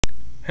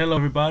Hello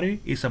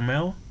everybody, it's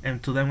Amell,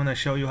 and today I'm going to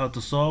show you how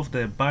to solve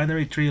the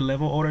binary tree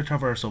level order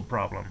traversal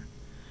problem.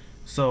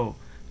 So,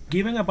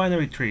 given a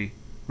binary tree,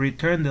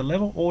 return the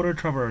level order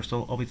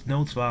traversal of its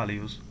nodes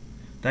values,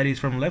 that is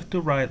from left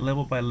to right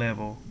level by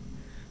level.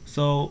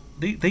 So,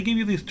 they give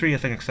you this tree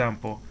as an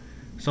example.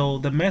 So,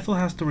 the method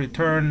has to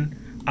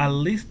return a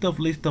list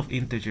of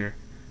integer.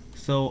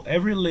 So,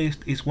 every list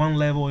is one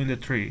level in the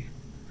tree.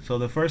 So,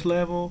 the first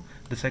level,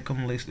 the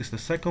second list is the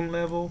second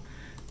level,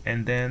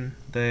 and then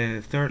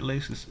the third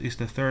list is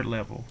the third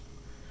level.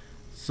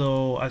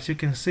 So as you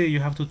can see, you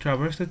have to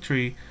traverse the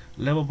tree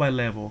level by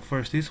level.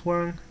 First this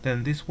one,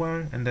 then this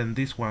one, and then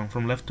this one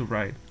from left to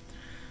right.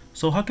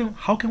 So how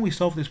can we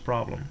solve this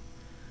problem?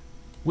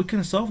 We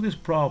can solve this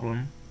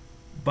problem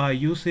by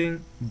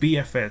using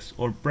BFS,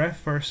 or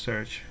breadth first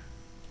search.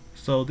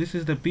 So this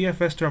is the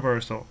Bfs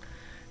Traversal,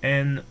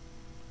 and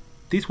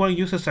this one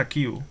uses a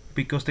queue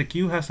because the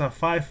queue has a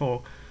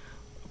FIFO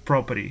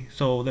property.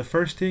 So the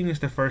first thing is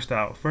the first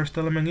out. First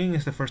element in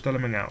is the first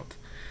element out.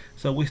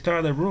 So we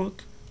start the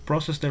root,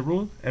 process the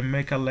root, and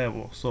make a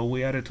level. So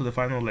we add it to the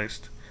final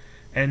list.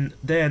 And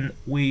then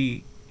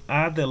we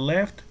add the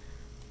left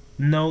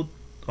node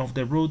of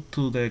the root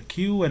to the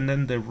queue and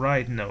then the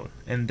right node.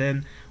 And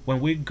then when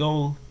we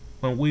dequeue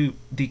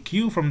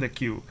from the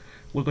queue,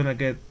 we're gonna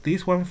get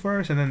this one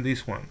first and then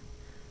this one.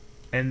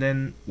 And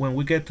then when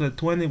we get to the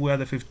 20, we add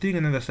the 15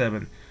 and then the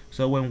 7.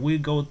 So when we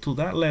go to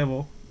that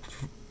level,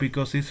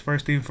 because it's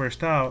first in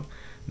first out,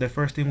 the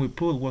first thing we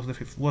put was the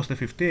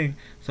 15,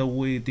 so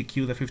we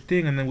dequeue the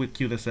 15 and then we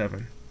queue the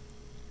 7.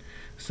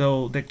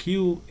 So the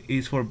queue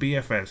is for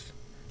BFS.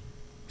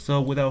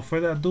 So without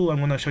further ado, I'm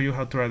going to show you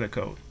how to write the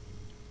code.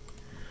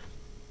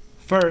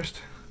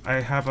 First,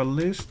 I have a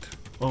list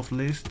of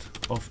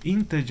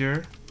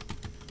integer.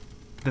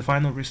 The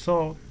final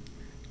result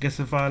gets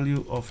a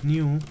value of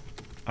new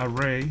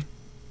array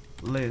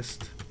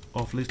list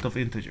of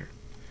integer.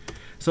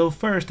 So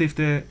first, if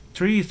the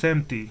tree is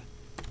empty,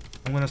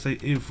 I'm going to say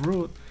if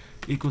root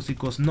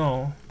equals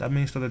null, that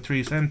means that the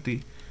tree is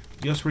empty.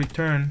 Just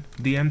return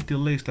the empty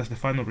list as the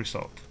final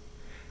result.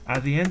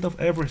 At the end of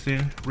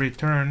everything,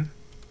 return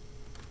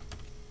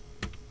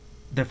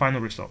the final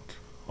result.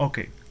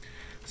 Okay,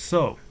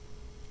 so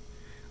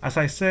as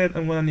I said,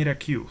 I'm going to need a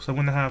queue. So I'm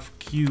going to have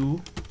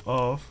queue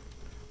of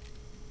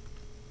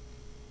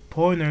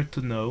pointer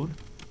to node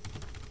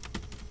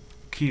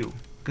queue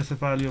gets the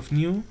value of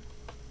new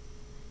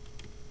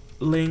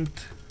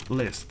linked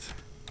list.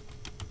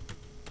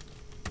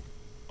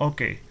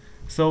 Okay,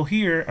 so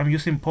here I'm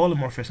using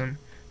polymorphism,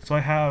 so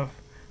I have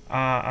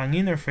an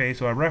interface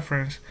or a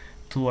reference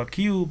to a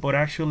queue, but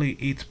actually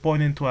it's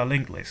pointing to a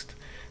linked list.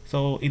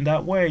 So in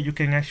that way you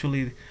can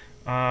actually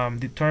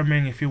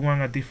determine if you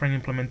want a different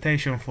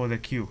implementation for the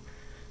queue.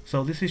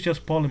 So this is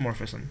just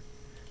polymorphism.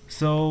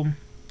 So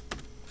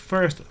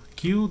first,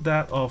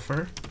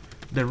 queue.offer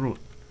the root.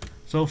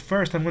 So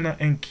first I'm gonna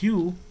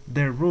enqueue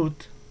the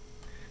root.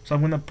 So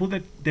I'm going to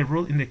put the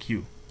root in the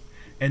queue,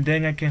 and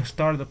then I can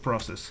start the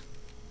process.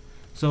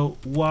 So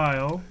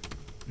while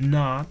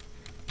not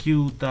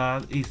queue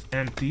dot is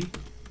empty.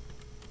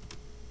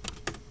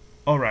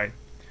 Alright,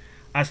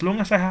 as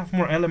long as I have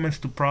more elements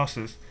to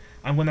process,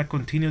 I'm going to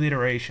continue the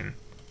iteration.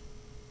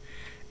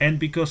 And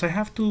because I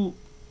have to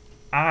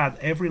add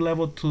every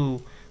level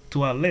to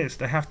a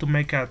list, I have to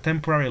make a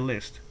temporary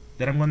list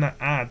that I'm going to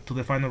add to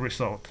the final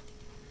result.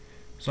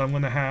 So I'm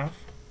going to have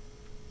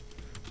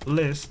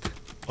list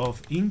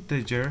of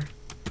integer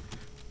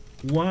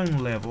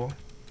one level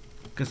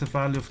gets the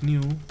value of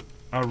new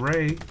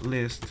array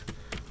list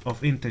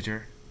of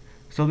integer.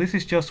 So this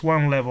is just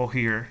one level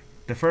here.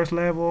 The first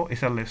level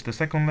is a list, the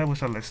second level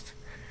is a list.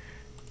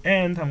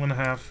 And I'm gonna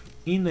have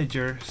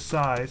integer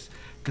size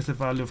gets the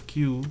value of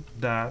queue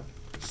dot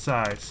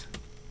size.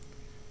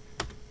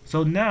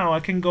 So now I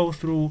can go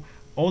through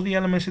all the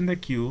elements in the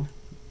queue,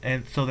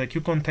 and so the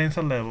queue contains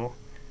a level,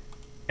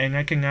 and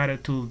I can add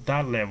it to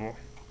that level.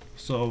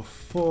 So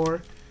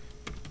for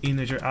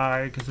integer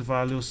I gets the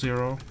value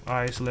 0,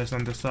 I is less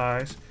than the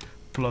size,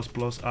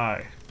 plus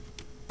I.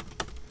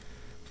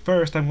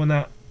 First I'm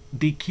gonna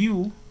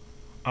dequeue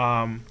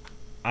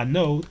a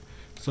node,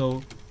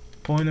 so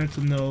pointer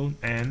to node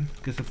and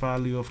gets the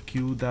value of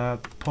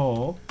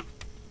queue.poll.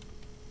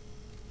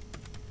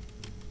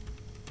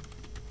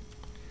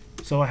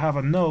 So I have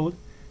a node,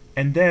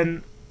 and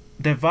then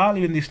the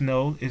value in this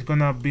node is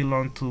gonna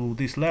belong to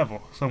this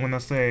level. So I'm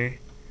gonna say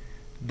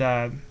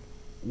that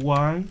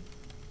one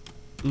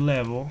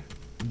level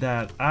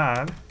that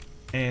add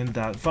and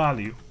that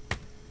value,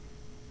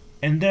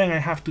 and then I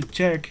have to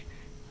check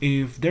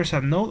if there's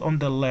a node on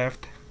the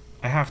left.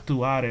 I have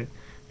to add it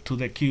to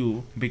the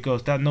queue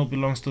because that node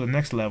belongs to the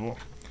next level.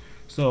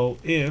 So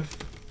if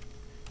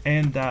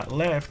and that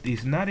left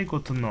is not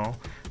equal to null,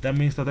 that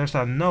means that there's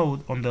a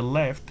node on the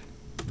left,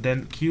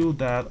 then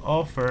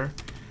queue.offer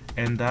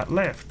and that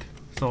left.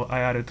 So I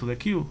add it to the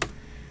queue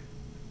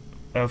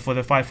for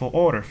the FIFO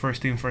order,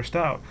 first in first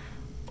out.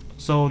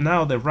 So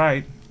now the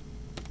right,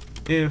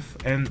 if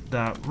and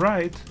the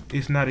right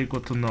is not equal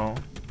to null,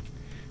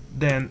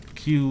 then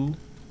queue.offer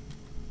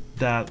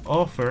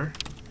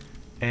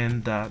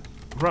and dot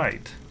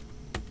right.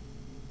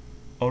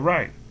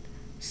 Alright,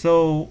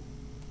 so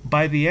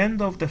by the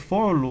end of the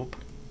for loop,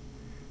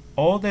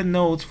 all the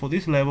nodes for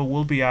this level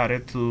will be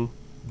added to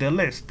the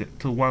list,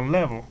 to one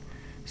level.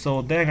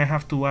 So then I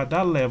have to add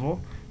that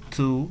level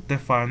to the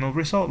final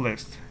result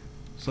list.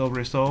 So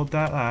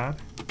result.add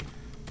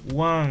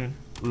one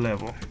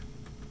level.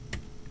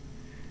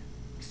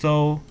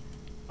 So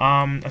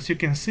as you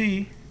can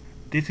see,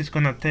 this is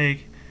gonna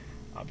take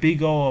a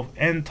big O of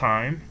n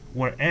time,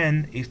 where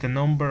n is the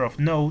number of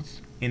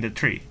nodes in the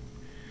tree.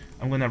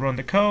 I'm gonna run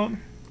the code.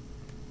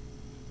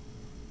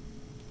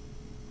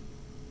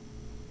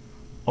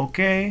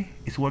 Okay,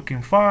 it's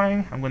working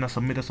fine. I'm gonna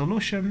submit a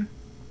solution.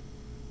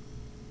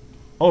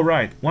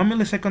 Alright, 1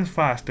 millisecond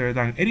faster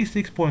than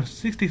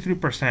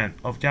 86.63%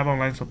 of Java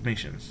Online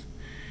submissions.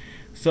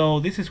 So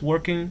this is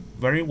working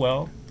very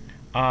well.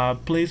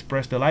 Please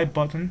press the like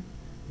button.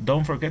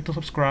 Don't forget to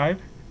subscribe,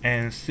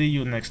 and see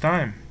you next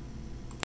time.